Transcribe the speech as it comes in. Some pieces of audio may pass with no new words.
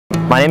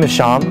My name is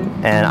Shyam,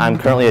 and I'm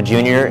currently a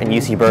junior in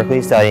UC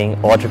Berkeley studying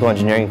electrical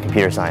engineering and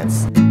computer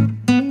science.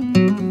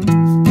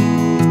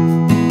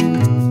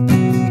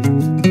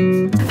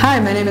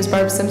 Hi, my name is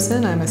Barb.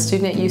 I'm a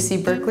student at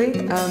UC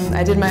Berkeley.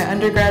 I did my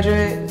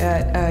undergraduate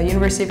at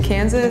University of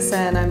Kansas,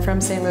 and I'm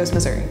from St. Louis,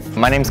 Missouri.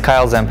 My name is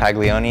Kyle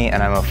Zampaglione,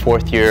 and I'm a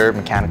fourth-year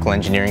mechanical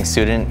engineering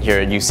student here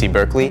at UC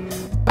Berkeley.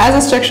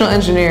 As a structural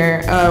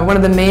engineer, one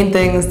of the main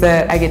things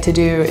that I get to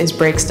do is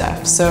break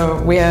stuff. So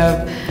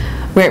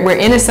we're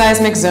in a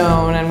seismic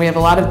zone, and we have a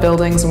lot of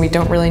buildings, and we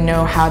don't really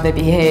know how they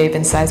behave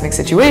in seismic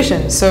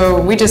situations.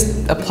 So we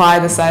just apply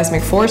the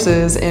seismic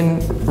forces in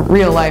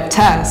real-life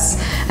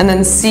tests and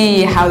then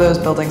see how those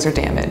buildings are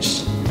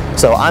damaged.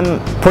 So I'm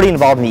pretty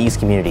involved in the EECS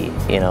community,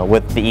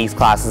 with the EECS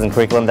classes and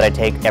curriculum that I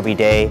take every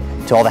day,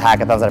 to all the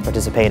hackathons that I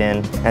participate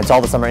in, and to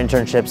all the summer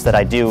internships that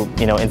I do,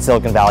 in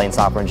Silicon Valley in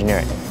software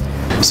engineering.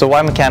 So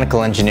why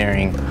mechanical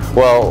engineering?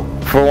 Well,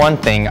 for one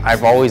thing,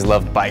 I've always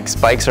loved bikes.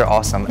 Bikes are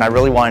awesome, and I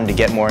really wanted to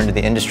get more into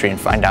the industry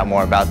and find out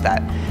more about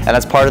that. And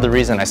that's part of the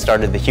reason I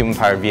started the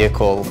human-powered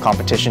vehicle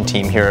competition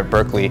team here at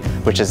Berkeley,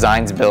 which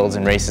designs, builds,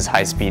 and races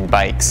high-speed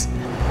bikes.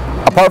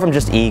 Apart from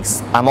just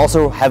EECS, I'm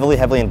also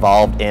heavily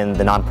involved in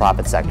the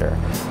nonprofit sector.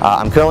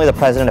 I'm currently the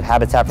president of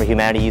Habitat for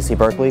Humanity UC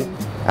Berkeley,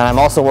 and I'm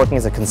also working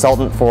as a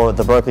consultant for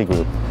the Berkeley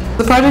Group.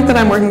 The project that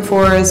I'm working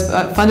for is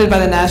funded by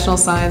the National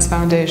Science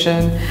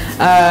Foundation,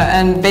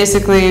 and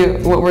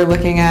basically what we're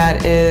looking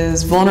at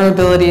is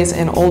vulnerabilities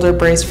in older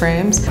brace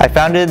frames. I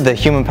founded the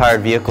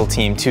human-powered vehicle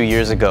team 2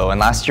 years ago, and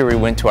last year we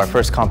went to our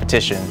first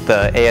competition,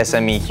 the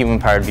ASME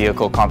human-powered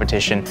vehicle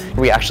competition.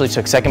 We actually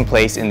took second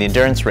place in the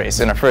endurance race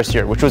in our first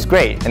year, which was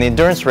great, and the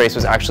endurance race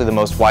was actually the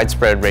most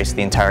widespread race of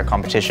the entire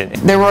competition.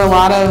 There were a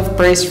lot of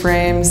brace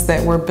frames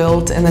that were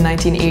built in the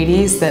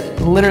 1980s that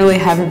literally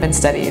haven't been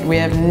studied. We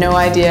have no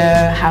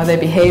idea how they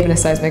behave in a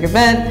seismic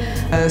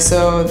event.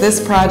 So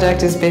this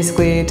project is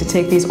basically to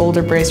take these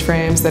older brace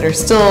frames that are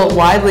still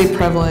widely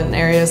prevalent in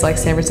areas like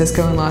San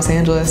Francisco and Los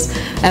Angeles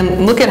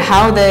and look at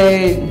how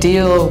they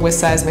deal with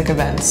seismic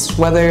events,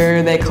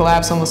 whether they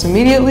collapse almost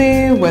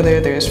immediately,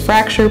 whether there's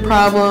fracture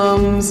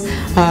problems,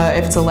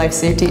 if it's a life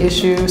safety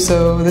issue.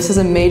 So this is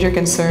a major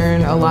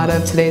concern a lot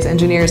of today's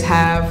engineers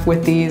have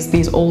with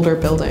these older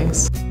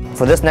buildings.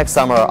 For this next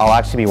summer, I'll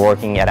actually be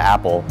working at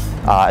Apple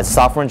as a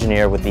software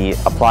engineer with the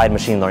Applied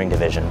Machine Learning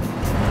Division.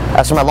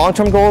 As for my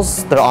long-term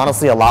goals, they're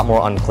honestly a lot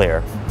more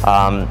unclear.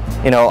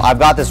 I've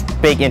got this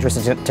big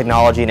interest in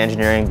technology and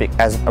engineering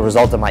as a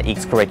result of my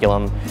EECS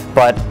curriculum,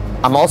 but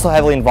I'm also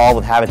heavily involved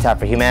with Habitat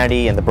for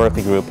Humanity and the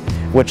Berkeley Group,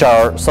 which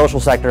are social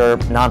sector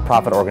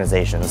nonprofit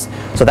organizations.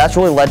 So that's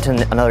really led to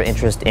another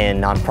interest in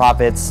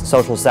nonprofits,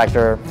 social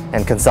sector,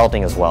 and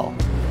consulting as well.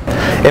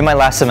 In my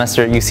last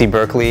semester at UC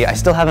Berkeley, I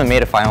still haven't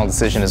made a final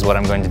decision as what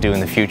I'm going to do in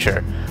the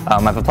future.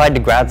 I've applied to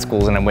grad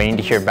schools and I'm waiting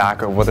to hear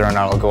back or whether or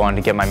not I'll go on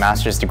to get my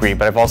master's degree,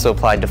 but I've also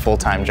applied to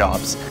full-time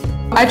jobs.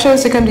 I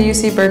chose to come to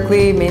UC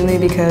Berkeley mainly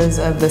because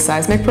of the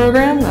seismic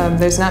program.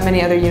 There's not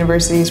many other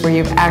universities where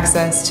you have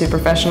access to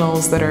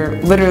professionals that are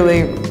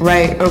literally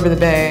right over the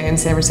bay in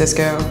San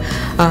Francisco,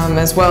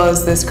 as well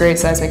as this great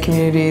seismic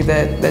community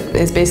that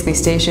is basically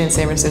stationed in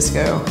San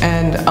Francisco,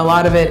 and a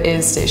lot of it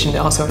is stationed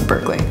also in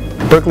Berkeley.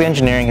 Berkeley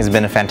Engineering has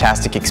been a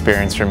fantastic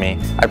experience for me.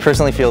 I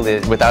personally feel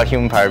that without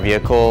human-powered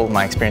vehicle,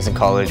 my experience in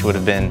college would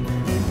have been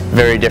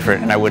very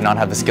different and I would not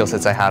have the skill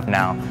sets I have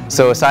now.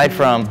 So aside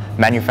from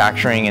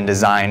manufacturing and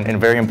design, a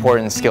very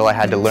important skill I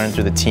had to learn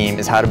through the team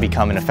is how to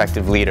become an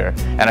effective leader.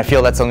 And I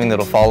feel that's something that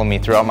will follow me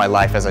throughout my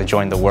life as I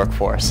join the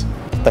workforce.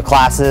 The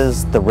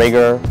classes, the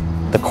rigor,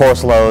 the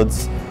course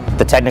loads,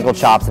 the technical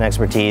chops and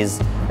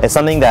expertise is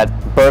something that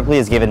Berkeley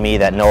has given me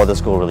that no other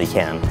school really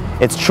can.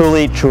 It's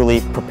truly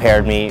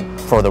prepared me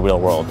for the real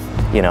world,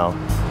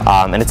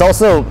 and it's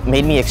also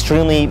made me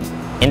extremely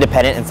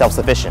independent and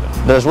self-sufficient.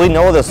 There's really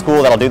no other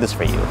school that'll do this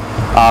for you.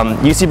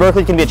 UC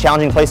Berkeley can be a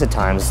challenging place at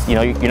times.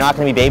 You're not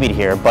going to be babied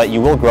here, but you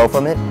will grow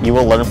from it, you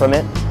will learn from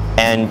it,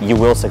 and you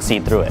will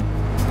succeed through it.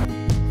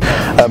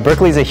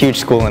 Berkeley is a huge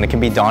school and it can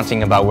be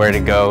daunting about where to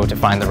go to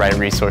find the right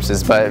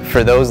resources, but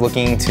for those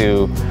looking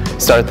to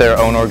start their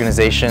own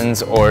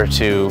organizations or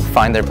to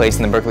find their place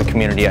in the Berkeley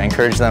community, I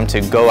encourage them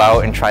to go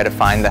out and try to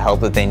find the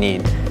help that they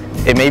need.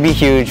 It may be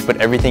huge, but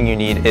everything you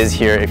need is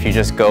here if you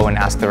just go and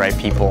ask the right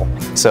people.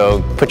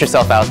 So put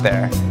yourself out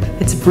there.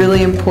 It's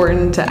really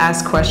important to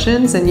ask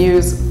questions and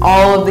use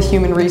all of the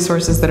human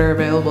resources that are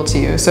available to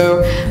you.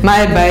 So my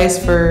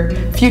advice for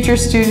future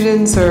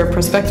students or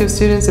prospective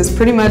students is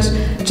pretty much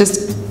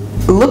just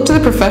look to the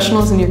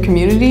professionals in your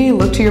community,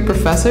 look to your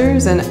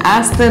professors, and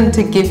ask them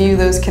to give you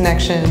those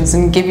connections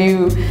and give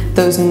you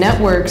those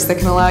networks that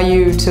can allow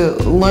you to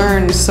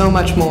learn so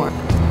much more.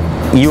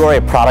 You are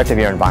a product of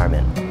your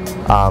environment.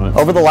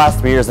 Over the last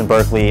 3 years in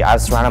Berkeley,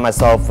 I've surrounded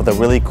myself with a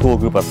really cool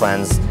group of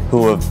friends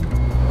who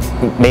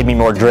have made me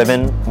more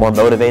driven, more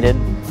motivated,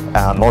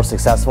 more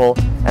successful,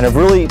 and have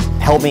really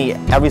helped me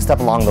every step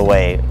along the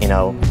way,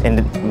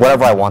 in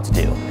whatever I want to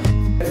do.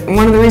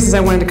 one of the reasons I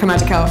wanted to come out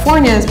to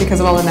California is because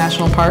of all the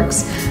national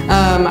parks.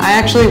 I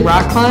actually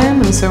rock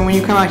climb, and so when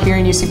you come out here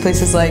and you see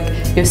places like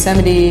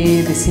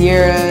Yosemite, the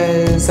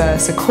Sierras,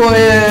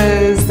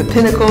 Sequoias, the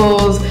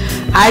Pinnacles,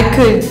 I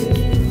could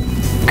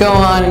go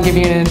on and give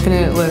you an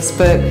infinite list,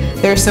 but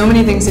there are so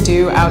many things to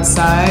do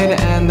outside,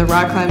 and the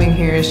rock climbing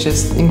here is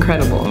just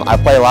incredible. I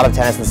play a lot of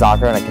tennis and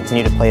soccer, and I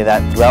continue to play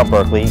that throughout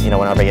Berkeley, you know,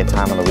 whenever I get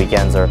time on the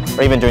weekends, or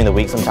even during the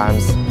week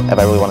sometimes, if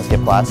I really want to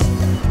skip class.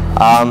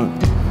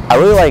 I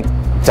really like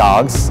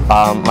dogs.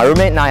 My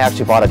roommate and I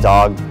actually bought a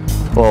dog.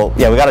 Well,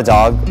 yeah, we got a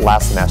dog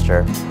last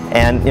semester,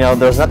 and you know,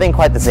 there's nothing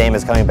quite the same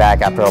as coming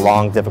back after a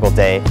long, difficult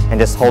day and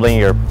just holding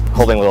your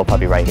little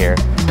puppy right here.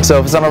 So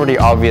if it's not already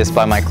obvious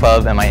by my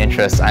club and my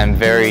interests, I'm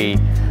very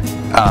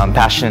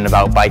passionate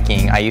about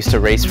biking. I used to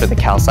race for the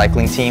Cal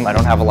cycling team. I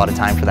don't have a lot of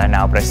time for that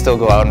now, but I still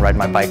go out and ride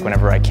my bike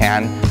whenever I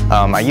can.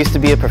 I used to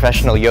be a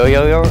professional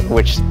yo-yoer,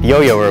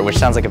 which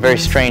sounds like a very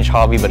strange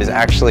hobby, but is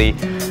actually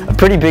a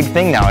pretty big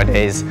thing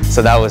nowadays,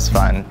 so that was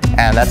fun.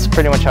 And that's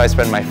pretty much how I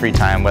spend my free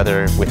time,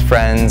 whether with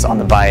friends, on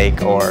the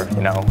bike, or,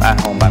 you know, at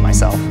home by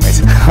myself,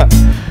 basically.